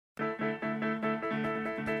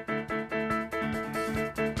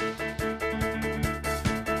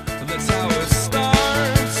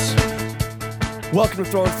Welcome to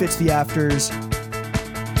Throwing Fits the Afters.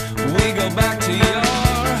 We go back to your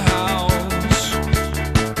house.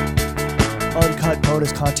 Uncut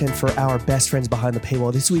bonus content for our best friends behind the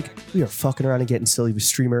paywall. This week, we are fucking around and getting silly with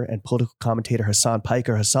streamer and political commentator Hassan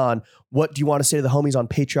Piker. Hassan, what do you want to say to the homies on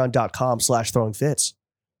patreon.com/throwingfits?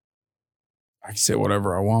 I can say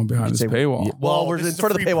whatever I want behind this paywall. Well, we're in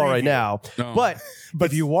front of the paywall right now. No. But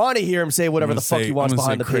if you want to hear him say whatever the fuck he wants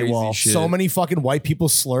behind the paywall, shit. So many fucking white people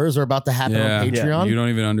slurs are about to happen on Patreon. You don't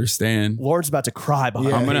even understand. Lauren's about to cry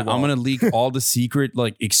behind I'm the paywall. gonna leak all the secret,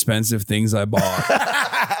 like, expensive things I bought.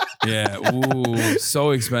 Yeah. Ooh,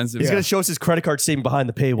 so expensive. He's going to show us his credit card statement behind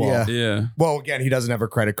the paywall. Yeah. Well, again, he doesn't have a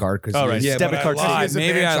credit card because All right. Yeah, Debit but card I lied.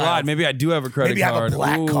 statement. Maybe I lied. Maybe I do have a credit maybe I card. have a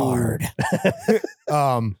black Ooh. card.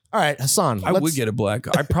 All right, Hassan. I would get a black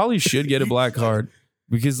card. I probably should get a black card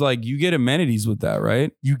because, like, you get amenities with that,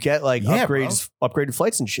 right? You get like Yeah, upgraded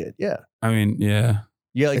flights and shit. Yeah. I mean, yeah.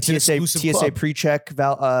 You get like It's an TSA exclusive club. pre-check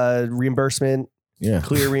reimbursement,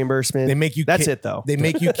 clear reimbursement. They make you. That's it though. They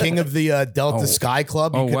make you king of the Delta Oh. Sky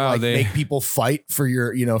Club. You Oh, can wow, like they- make people fight for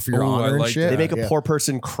your, for your Oh, I honor and like shit. They make a Yeah. poor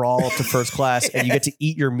person crawl up to first class and you get to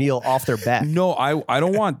eat your meal off their back. No, I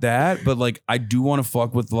don't want that, but, like, I do want to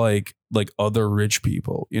fuck with like other rich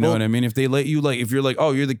people. You know Well- what I mean? If they let you, like, if you're like,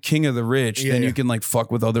 oh, you're the king of the rich, Yeah, then yeah. you can, like,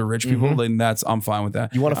 fuck with other rich people. Then I'm fine with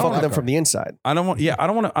that. You want to I fuck don't with them want- from the inside. I don't want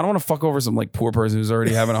to fuck over some, like, poor person who's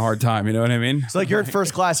already having a hard time. You know what I mean? It's like you're in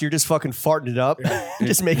first class, you're just fucking farting it up,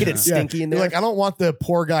 just making it stinky in You're there. like, I don't want the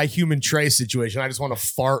poor guy human tray situation. I just want to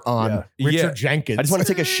fart on Yeah. Richard Yeah. Jenkins. I just want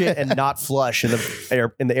to take a shit and not flush in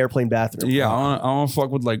the airplane bathroom. Yeah, I want to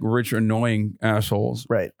fuck with, like, rich, annoying assholes,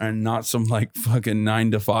 Right. and not some, like, fucking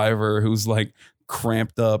 9-to-5er who's, like,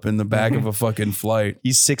 cramped up in the back of a fucking flight.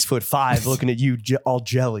 He's 6'5" looking at you all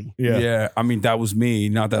jelly. Yeah. I mean, that was me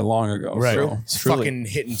not that long ago. Right. So. It's fucking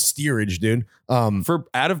hitting steerage, dude. For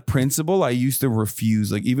out of principle, I used to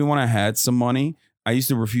refuse. Like, even when I had some money, I used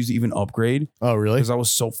to refuse to even upgrade Oh, really? because I was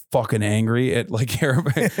so fucking angry at, like,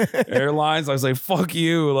 airlines. I was like, "Fuck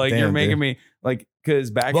you!" Like, Damn, you're making dude. me, like,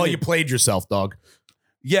 because back. Well, in you the, played yourself, dog.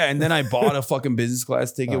 yeah, and then I bought a fucking business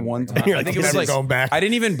class ticket one time. You're I like, think it was never like going back. I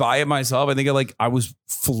didn't even buy it myself. I think I was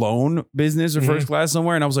flown business or first class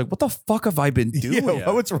somewhere, and I was like, "What the fuck have I been doing?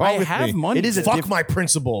 Yeah, what's wrong I with have me? money. It is a Fuck my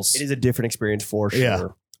principles. It is a different experience for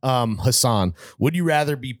sure. Yeah. Hassan, would you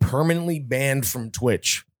rather be permanently banned from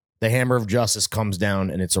Twitch? The hammer of justice comes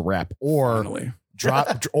down and it's a wrap, or Finally.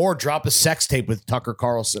 drop a sex tape with Tucker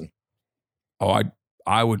Carlson. Oh,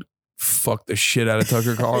 I would fuck the shit out of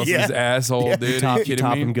Tucker Carlson's Yeah. asshole, Yeah. dude. Top- Are you kidding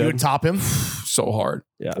top me? him You good. would top him. So hard.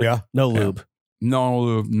 Yeah. No lube. No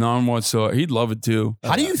lube, none whatsoever. He'd love it too.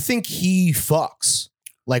 How do you think he fucks?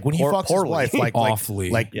 Like when he fucks Poorly. his wife,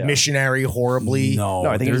 Awfully. Yeah. missionary, horribly. No, No,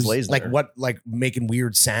 I think he there's- just lays Like there. what? Like making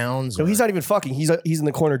weird sounds. So he's not even fucking. He's in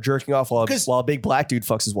the corner jerking off while 'Cause- a big black dude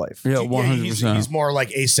fucks his wife. Yeah, Yeah, 100%. he's more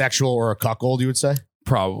like asexual or a cuckold. You would say.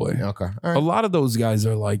 Probably. Okay. All A right. lot of those guys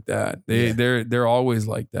are like that. They're always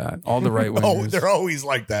like that. All the right wingers. Oh, they're always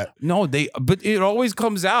like that. No, but it always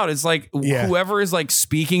comes out. It's like Yeah. whoever is, like,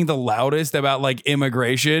 speaking the loudest about, like,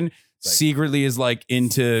 immigration like, secretly is, like,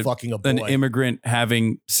 into Fucking a boy. an immigrant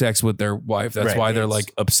having sex with their wife. That's Right. why they're, Yes.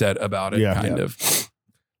 like, upset about it, Yeah. kind Yeah. of.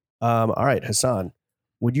 All right, Hassan,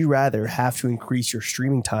 would you rather have to increase your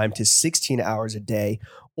streaming time to 16 hours a day,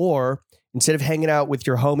 or instead of hanging out with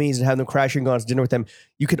your homies and having them crash and go out to dinner with them,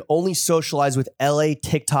 you could only socialize with LA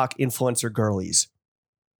TikTok influencer girlies?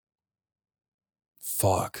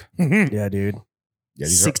 Fuck. Yeah, dude. Yeah,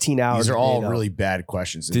 16 hours. These are a day, all though. really bad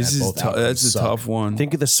questions. and This that is both outcomes that's a suck, tough one.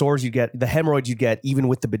 Think of the sores you get, the hemorrhoids you get, even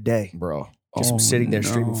with the bidet. bro. Just Oh, sitting there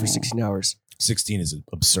streaming for no. 16 hours. 16 is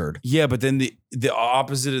absurd. Yeah, but then the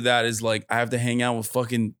opposite of that is, like, I have to hang out with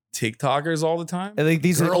fucking TikTokers all the time. And like,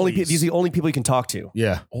 these are Girlies. the only people you can talk to.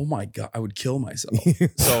 Yeah. Oh my god, I would kill myself.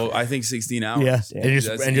 So I think 16 hours. Yeah. Yeah. And just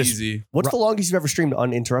That's and just easy. What's the longest you've ever streamed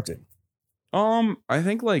uninterrupted? I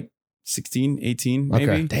think like 16, 18, maybe.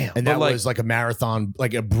 Okay. Damn. and but that like- was like a marathon,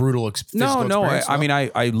 like a brutal No, physical no. experience, I mean,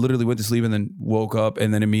 I literally went to sleep and then woke up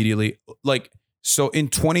and then immediately, like, so in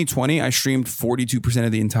 2020, I streamed 42%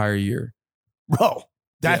 of the entire year. Bro.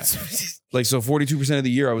 that's Like, so 42% of the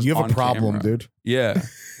year I was you have on a problem, camera. dude. Yeah,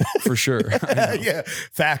 for sure. I know. Yeah.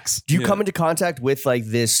 Facts. Do you Yeah. come into contact with like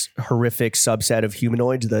this horrific subset of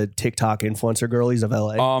humanoids, the TikTok influencer girlies of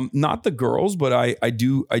LA? Not the girls, but I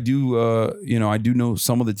do I do know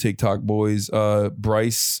some of the TikTok boys.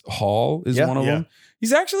 Bryce Hall is Yeah. one of them.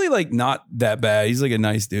 He's actually like not that bad. He's like a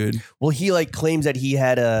nice dude. Well, he like claims that he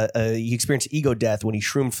had he experienced ego death when he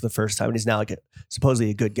shroomed for the first time, and he's now like supposedly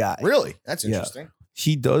a good guy. Really? That's Yeah. interesting.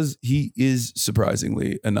 He is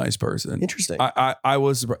surprisingly a nice person. Interesting. I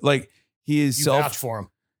was surprised. Like he is You vouch for him.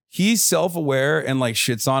 he's self-aware and like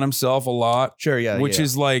shits on himself a lot, Sure, yeah. which yeah.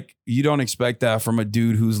 is like, you don't expect that from a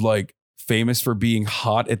dude who's like famous for being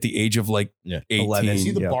hot at the age of like 18. 11. Is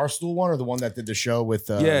he the Yeah. Barstool one or the one that did the show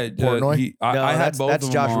with I Portnoy? No, had that's- both that's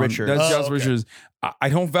of Josh them on. Richards. That's Oh, Josh okay. Richards. I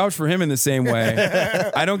don't vouch for him in the same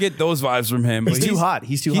way. I don't get those vibes from him. He's but too hot.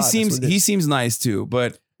 He's too He hot. That's seems what it is. he seems nice too,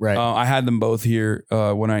 but Right. I had them both here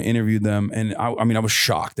when I interviewed them, and I mean I was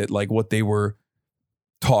shocked at like what they were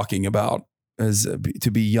talking about as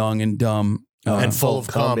to be young and dumb and full of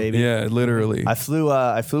cum. baby. Yeah, literally. I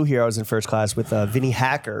flew here. I was in first class with Vinny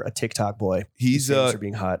Hacker, a TikTok boy. He's famous for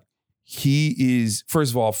being hot. he is,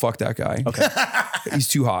 first of all, fuck that guy. Okay. He's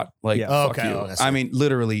too hot. Like Yeah. fuck Okay, you. okay, I mean,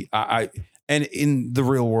 literally, I and in the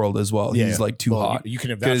real world as well, Yeah, he's yeah. like too Well, hot. You can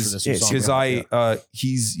vouch for this. yeah, with Because something.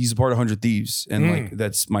 he's a part of 100 Thieves, and like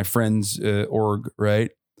that's my friend's org,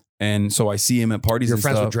 right? And so I see him at parties. You're and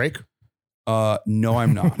friends stuff. with Drake? No,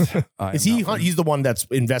 I'm not. I Is am he? not. He's the one that's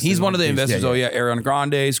invested. He's in one of the these. investors. Oh yeah, Ariana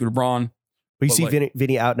Grande, Scooter Braun. But you But see like-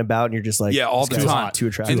 Vinny out and about, and you're just like, Yeah, all this the guy's time. too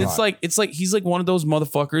attractive. And it's like he's like one of those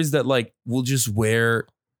motherfuckers that like will just wear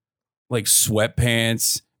like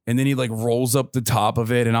sweatpants, and then he like rolls up the top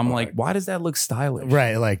of it, and I'm like, why does that look stylish?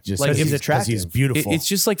 Right, like just Like, because he's he's attractive. He's beautiful. It's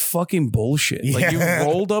just like fucking bullshit. Like you Yeah.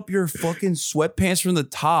 rolled up your fucking sweatpants from the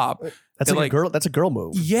top. that's and, like, like- a girl. That's a girl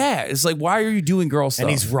move. Yeah, it's like, why are you doing girl stuff?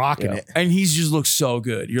 and he's rocking Yeah. it. and he's just looks so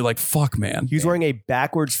good. You're like, fuck, man. He was wearing a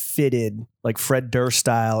backwards fitted, like Fred Durst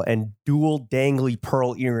style, and dual dangly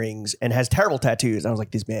pearl earrings, and has terrible tattoos. And I was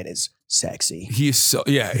like, this man is sexy. He is so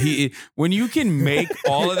He when you can make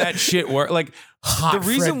all of that shit work, like Hot the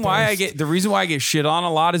reason Fred why Durst. I get shit on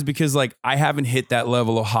a lot is because like I haven't hit that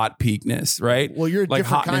level of hot peakness, right? Well, you're a like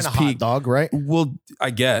different kind hotness of hot peak. dog, right? Well, I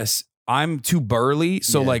guess I'm too burly,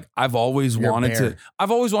 so Yeah. like I've always You're wanted bare. to.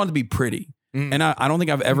 I've always wanted to be pretty, Mm. and I don't think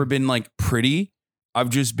I've ever been like pretty. I've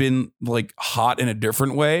just been like hot in a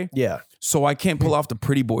different way, Yeah. so I can't pull off the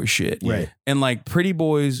pretty boy shit. Right. And like pretty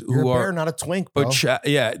boys You're who a bear, are not a twink, bro.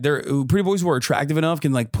 they're pretty boys who are attractive enough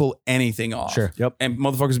can like pull anything off. Sure. Yep. And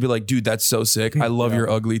motherfuckers be like, dude, that's so sick. I love Yeah. your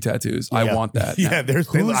ugly tattoos. I Yeah. want that. Yeah, there's.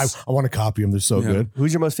 I want to copy them. They're so Yeah. good.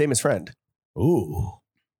 Who's your most famous friend? Ooh.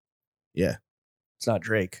 It's not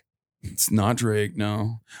Drake. It's not Drake.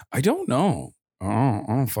 No, I don't know. I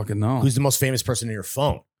don't fucking know. Who's the most famous person in your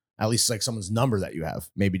phone? At least like someone's number that you have.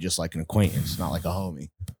 Maybe just like an acquaintance, not like a homie.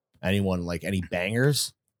 Anyone like any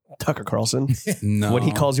bangers? Tucker Carlson. no. When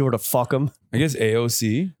he calls you over to fuck him. I guess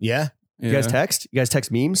AOC. Yeah. You guys text? You guys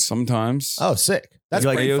text memes? Sometimes. Oh, sick. That's You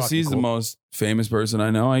like pretty AOC fucking is the cool. most famous person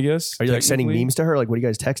I know, I guess. Are you like sending technically. memes to her? Like, what do you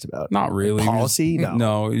guys text about? Not really. Policy? No.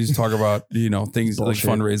 No, you just talk about, things like Bullshit.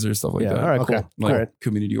 fundraisers, stuff like Yeah. that. All right, Okay. cool. Like All right.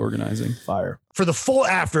 community organizing. Fire. For the full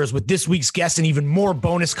afters with this week's guest and even more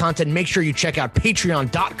bonus content, make sure you check out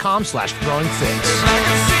patreon.com/throwingfits. I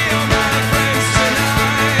can see 'em